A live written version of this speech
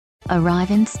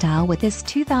Arrive in style with this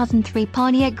 2003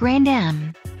 Pontiac Grand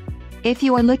Am. If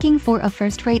you are looking for a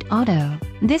first-rate auto,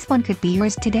 this one could be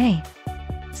yours today.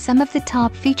 Some of the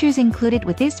top features included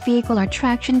with this vehicle are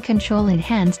traction control,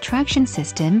 enhanced traction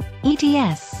system,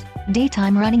 ETS,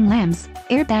 daytime running lamps,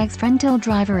 airbags, frontal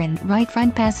driver and right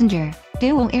front passenger,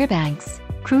 dual airbags,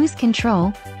 cruise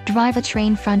control,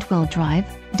 drivetrain front-wheel drive,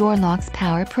 door locks,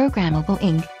 power programmable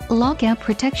ink, lockout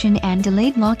protection and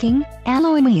delayed locking,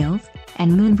 alloy wheels,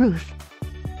 and moonroof.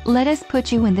 Let us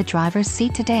put you in the driver's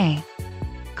seat today.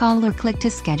 Call or click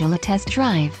to schedule a test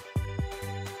drive.